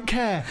score? Don't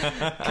care.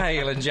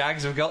 Kale and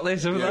Jags have got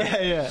this, haven't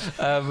they? Yeah.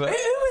 Who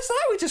was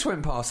that we just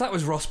went past? That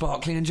was Ross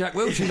Barkley and Jack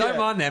Wilshere. Don't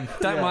mind them.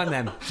 Don't mind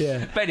them.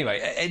 Yeah. But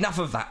anyway, enough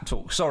of that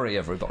talk. Sorry,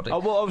 everybody.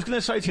 Well, I was going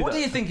to say to you, what do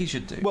you think he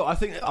should do? Well,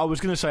 I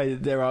was going to say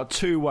that there are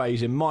two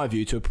ways, in my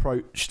view, to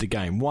approach the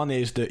game. One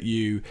is that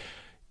you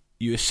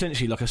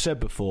essentially, like I said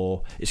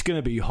before, it's going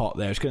to be hot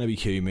there, it's going to be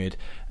humid.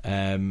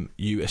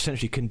 You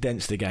essentially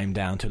condense the game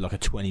down to like a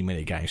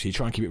 20-minute game. So you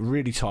try and keep it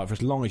really tight for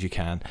as long as you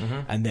can,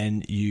 and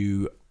then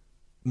you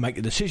make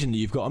the decision that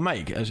you've got to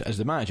make as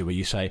the manager, where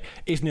you say,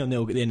 is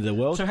 0-0 at the end of the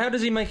world? So how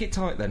does he make it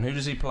tight then? Who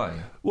does he play?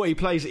 Well, he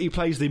plays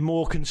the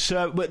more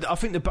conservative. I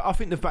think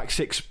the back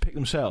six pick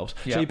themselves.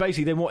 Yeah. So he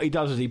basically, then what he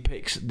does is he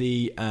picks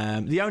the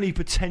only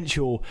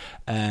potential.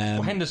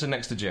 Henderson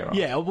next to Gerrard.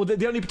 Yeah, well,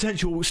 the only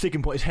potential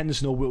sticking point is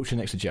Henderson or Wilshere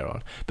next to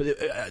Gerrard. But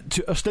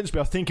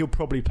ostensibly, I think he'll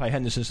probably play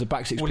Henderson as the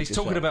back six. Well, he's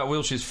talking about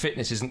Wilshere's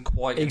fitness isn't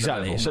quite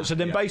exactly. So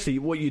then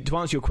basically, to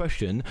answer your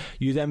question,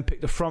 you then pick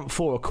the front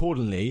four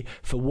accordingly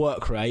for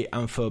work rate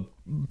and for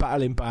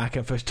battling back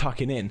and for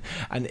tucking in.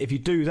 And if you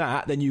do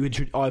that, then you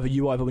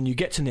either when you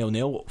get to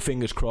 0-0,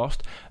 fingers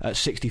crossed, at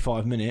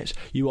 65 minutes,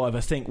 you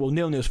either think, well,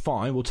 0-0's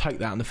fine, we'll take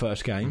that in the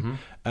first game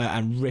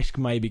and risk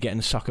maybe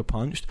getting sucker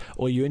punched,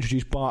 or you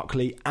introduce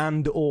Barkley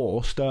and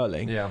or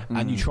Sterling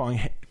and you try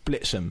and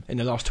blitz them in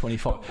the last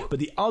 25. But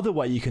the other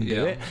way you can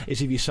do it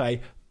is if you say,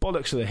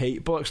 bollocks to the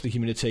heat, bollocks to the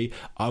humidity.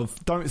 I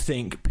don't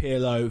think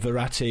Pirlo,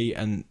 Verratti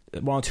and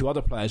one or two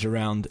other players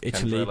around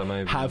Italy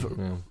have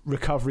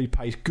recovery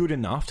pace good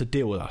enough to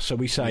deal with us. So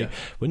we say,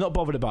 we're not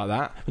bothered about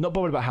that. We're not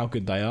bothered about how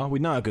good they are. We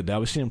know how good they are.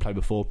 We've seen them play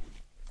before.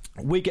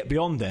 We get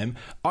beyond them.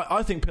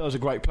 I think Pirlo's a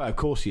great player. Of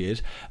course he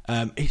is.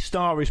 His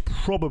star is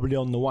probably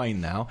on the wane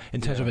now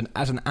in terms of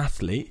as an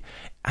athlete.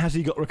 Has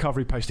he got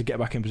recovery pace to get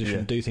back in position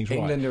and do things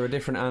England right? England are a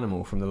different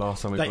animal from the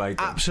last time we played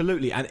them.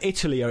 Absolutely. And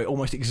Italy are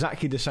almost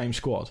exactly the same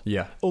squad.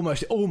 Yeah.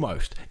 Almost.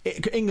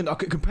 England,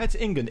 compared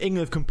to England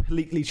have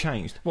completely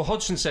changed. Well,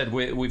 Hodgson said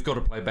we've got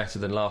to play better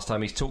than last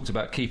time. He's talked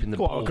about keeping the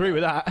ball. I agree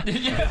with that.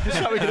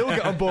 So we can all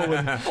get on board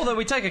with. Although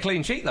we'd take a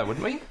clean sheet, though,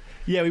 wouldn't we?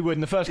 Yeah, we would. In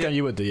the first game,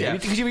 you would do,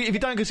 Because if you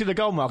don't concede a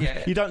goal, Mark,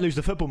 you don't lose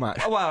the football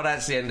match. Well,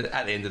 that's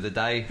at the end of the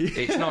day.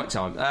 It's night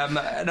time.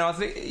 No, I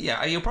think,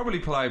 he'll probably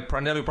play,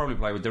 Prandelli will probably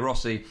play with De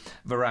Rossi,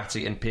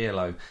 Verratti and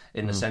Pirlo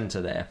in the centre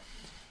there.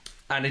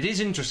 And it is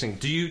interesting.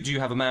 Do you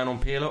have a man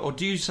on Pirlo, or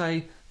do you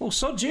say, well,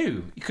 sod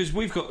you, because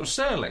we've got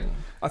Sterling?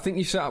 I think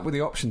you set up with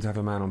the option to have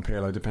a man on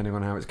Pirlo depending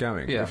on how it's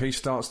going. Yeah. If he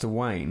starts to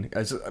wane,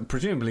 as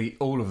presumably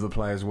all of the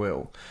players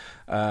will,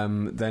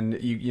 then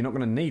you're not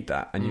going to need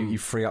that, and you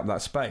free up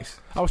that space.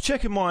 I was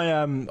checking my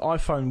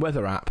iPhone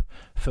weather app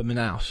for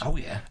Manaus. Oh,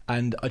 yeah.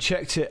 And I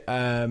checked it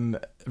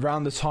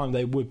around the time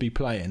they would be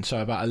playing, so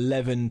about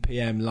 11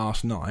 p.m.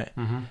 last night,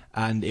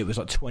 and it was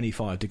like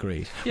 25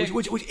 degrees,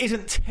 which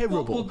isn't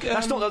terrible. Well,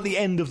 that's not at the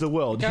end of the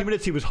world. The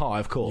humidity was high,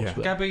 of course.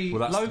 Yeah. Gabby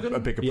that's Logan, a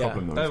bigger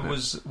problem, though,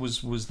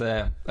 was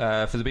there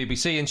for the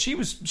BBC, and she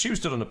was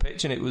stood on the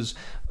pitch, and it was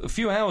a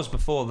few hours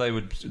before they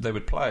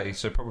would play,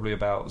 so probably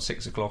about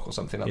 6 o'clock or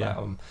something like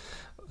that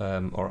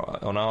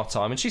or on our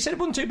time, and she said it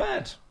wasn't too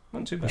bad.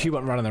 She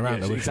wasn't running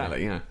around, though.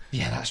 Exactly, yeah,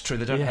 that's true.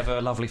 They don't have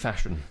a lovely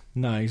fashion.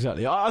 No,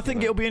 exactly. I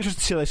think it'll be interesting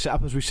to see how they set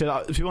up, as we said.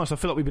 To be honest, I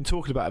feel like we've been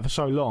talking about it for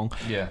so long.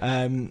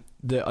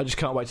 That I just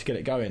can't wait to get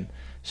it going.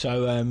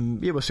 So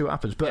we'll see what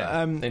happens. But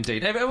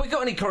indeed. Have we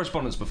got any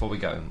correspondence before we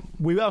go?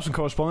 We will have some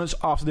correspondence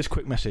after this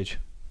quick message.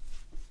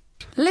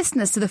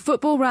 Listeners to the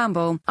Football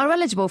Ramble are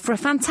eligible for a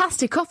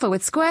fantastic offer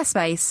with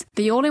Squarespace,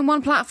 the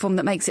all-in-one platform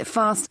that makes it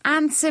fast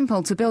and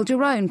simple to build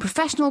your own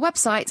professional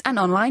website and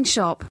online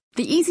shop.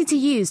 The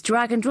easy-to-use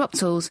drag-and-drop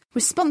tools,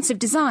 responsive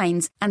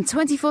designs, and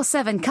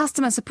 24/7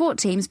 customer support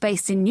teams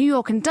based in New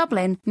York and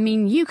Dublin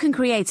mean you can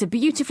create a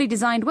beautifully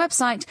designed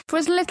website for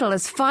as little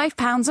as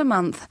 £5 a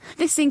month.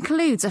 This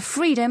includes a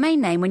free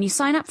domain name when you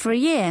sign up for a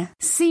year.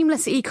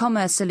 Seamless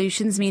e-commerce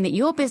solutions mean that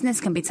your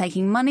business can be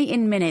taking money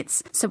in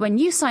minutes. So when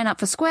you sign up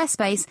for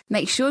Squarespace,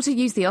 make sure to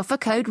use the offer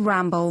code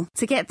RAMBLE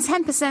to get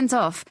 10%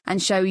 off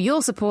and show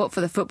your support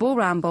for the Football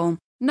Ramble.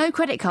 No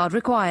credit card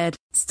required.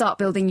 Start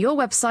building your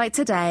website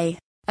today.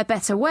 A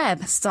better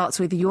web starts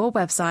with your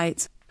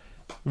website.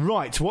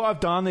 Right, what I've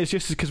done is,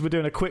 just because we're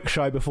doing a quick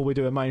show before we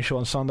do a main show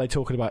on Sunday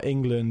talking about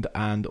England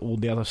and all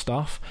the other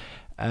stuff,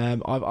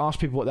 I've asked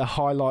people what their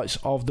highlights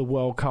of the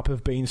World Cup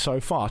have been so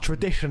far.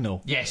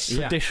 Traditional. Yes.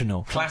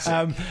 Traditional.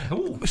 Classic.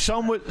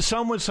 Some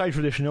would say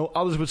traditional,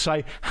 others would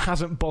say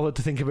hasn't bothered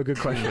to think of a good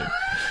question.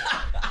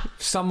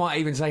 Some might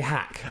even say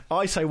hack.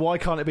 I say, why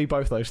can't it be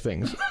both those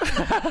things?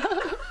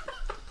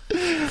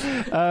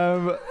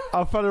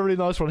 I've found a really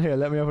nice one here.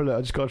 Let me have a look.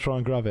 I just got to try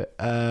and grab it.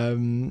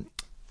 M.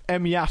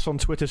 Yass on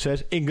Twitter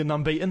says England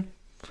unbeaten.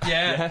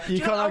 Yeah, you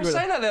can't I was argue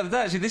saying that the other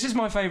day. Actually, this is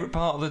my favourite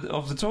part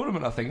of the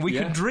tournament. I think we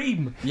can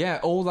dream. Yeah,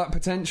 all that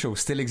potential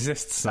still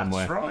exists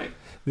somewhere. That's right.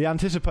 The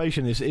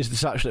anticipation is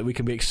such that we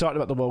can be excited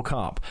about the World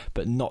Cup,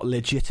 but not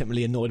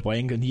legitimately annoyed by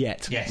England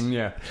yet. Yes.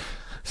 Yeah.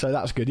 So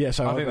that's good. Yeah.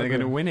 So I think they're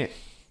going to win it.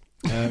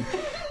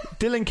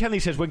 Dylan Kelly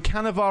says, when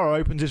Cannavaro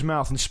opens his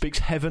mouth and speaks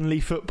heavenly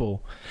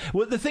football.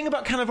 Well, the thing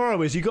about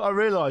Cannavaro is you've got to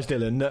realise,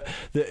 Dylan,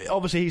 that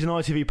obviously he's an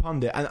ITV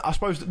pundit, and I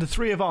suppose that the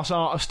three of us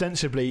are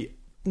ostensibly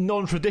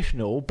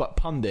non-traditional but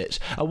pundits.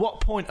 At what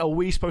point are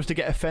we supposed to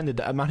get offended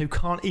that a man who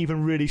can't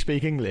even really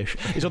speak English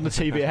is on the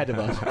TV ahead of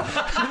us?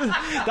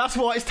 That's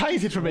why it's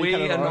tainted for me. We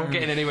are not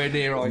getting anywhere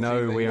near ITV.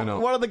 No, we are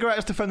not. One of the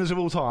greatest defenders of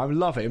all time.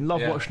 Love him.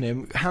 Love watching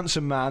him.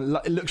 Handsome man.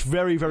 Looks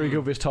very, very good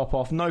with his top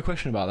off. No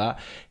question about that.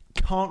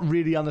 Can't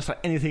really understand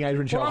anything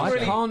Adrian Charles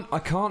says. I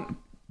can't.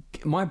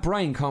 My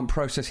brain can't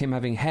process him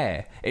having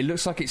hair. It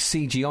looks like it's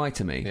CGI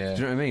to me. Yeah.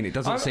 Do you know what I mean? It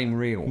doesn't seem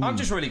real. I'm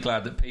just really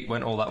glad that Pete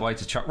went all that way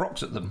to chuck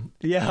rocks at them.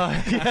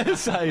 Yeah,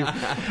 same.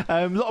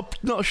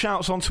 Lot of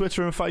shouts on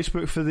Twitter and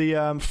Facebook for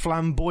the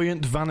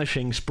flamboyant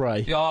vanishing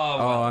spray.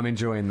 Oh, I'm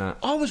enjoying that.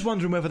 I was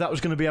wondering whether that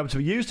was going to be able to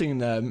be used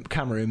in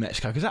Cameroon,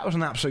 Mexico, because that was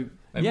an absolute...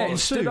 It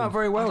stood up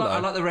very well, I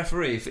like the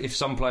referee, if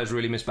some player's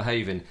really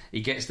misbehaving,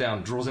 he gets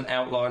down, draws an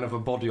outline of a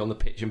body on the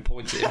pitch and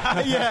points it.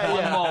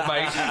 One more,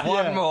 mate.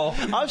 One more.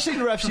 I've seen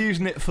refs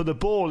using it for the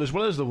ball as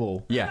well as the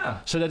wall. Yeah.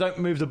 So they don't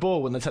move the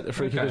ball when they take the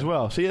free kick as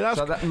well. So yeah,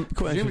 that's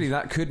presumably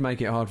that could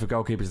make it hard for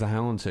goalkeepers to hang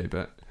on to,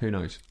 but who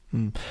knows?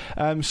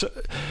 So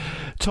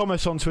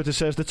Thomas on Twitter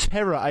says the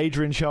terror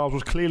Adrian Charles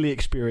was clearly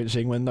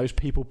experiencing when those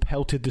people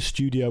pelted the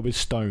studio with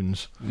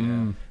stones.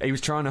 He was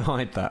trying to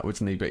hide that,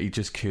 wasn't he? But he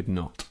just could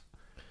not.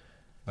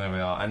 There we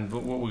are. And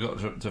what we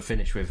got to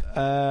finish with?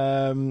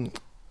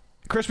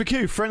 Chris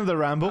McHugh, friend of the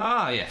Ramble.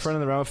 Yes. Friend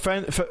of the Ramble.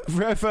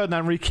 Rio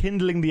Ferdinand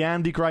rekindling the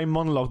Andy Gray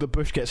monologue that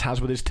Busquets has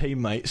with his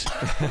teammates.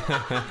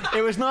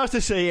 It was nice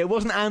to see. It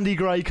wasn't Andy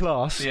Gray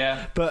class.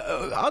 Yeah. But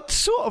I'd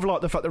sort of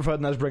like the fact that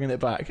Ferdinand's bringing it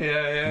back.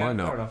 Yeah. Why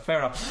not? Fair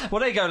enough. Well,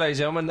 there you go, ladies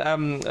and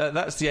gentlemen.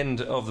 That's the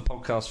end of the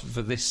podcast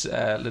for this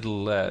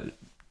little...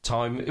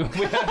 time. I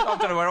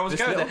don't know where I was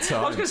going there.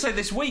 I was going to say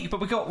this week, but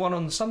we got one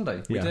on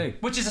Sunday. We do.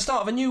 Which is the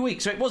start of a new week,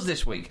 so it was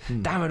this week.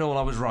 Damn it all,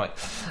 I was right.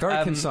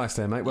 Very concise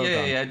there, mate. Well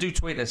done. Yeah, do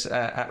tweet us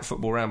at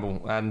Football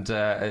Ramble, and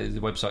the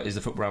website is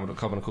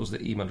thefootballramble.com, and of course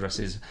the email address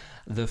is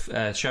the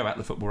show at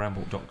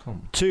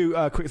thefootballramble.com.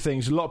 Two quick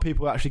things. A lot of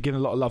people are actually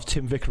giving a lot of love to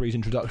Tim Vickery's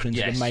introduction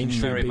into the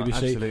mainstream BBC. Much.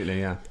 Absolutely,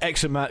 yeah.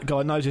 Excellent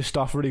guy, knows his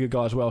stuff, really good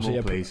guy as well.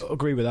 Please.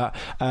 Agree with that.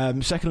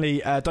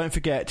 Secondly, don't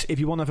forget, if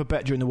you want to have a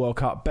bet during the World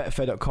Cup,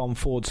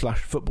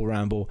 betfair.com/Football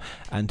Ramble,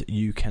 and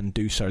you can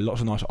do so.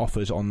 Lots of nice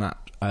offers on that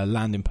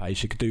landing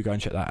page, so you do go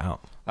and check that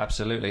out.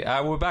 Absolutely.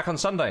 We're back on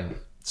Sunday.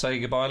 Say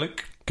goodbye,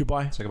 Luke.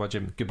 Goodbye. Say goodbye,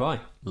 Jim. Goodbye.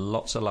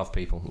 Lots of love,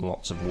 people.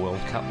 Lots of World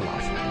Cup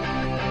love.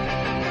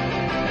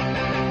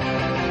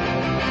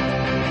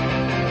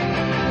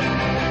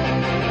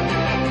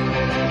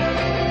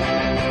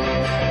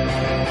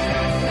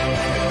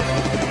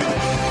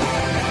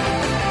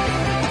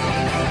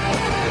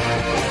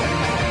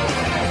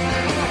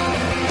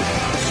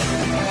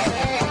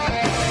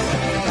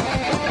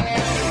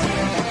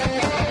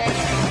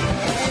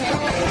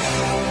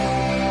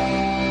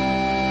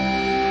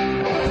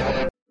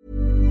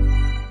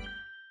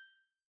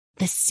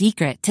 The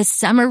secret to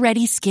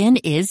summer-ready skin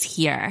is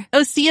here.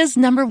 Osea's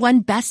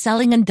 #1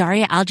 best-selling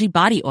Undaria Algae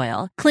Body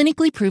Oil,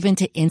 clinically proven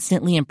to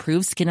instantly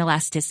improve skin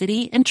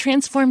elasticity and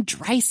transform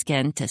dry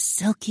skin to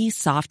silky,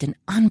 soft, and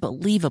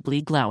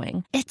unbelievably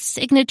glowing. Its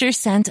signature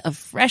scent of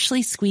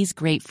freshly squeezed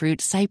grapefruit,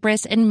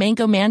 cypress, and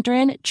mango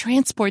mandarin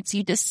transports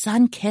you to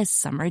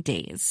sun-kissed summer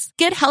days.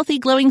 Get healthy,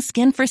 glowing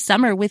skin for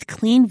summer with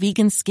clean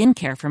vegan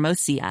skincare from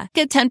Osea.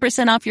 Get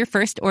 10% off your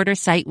first order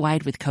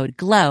site-wide with code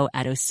GLOW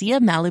at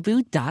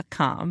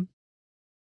OseaMalibu.com.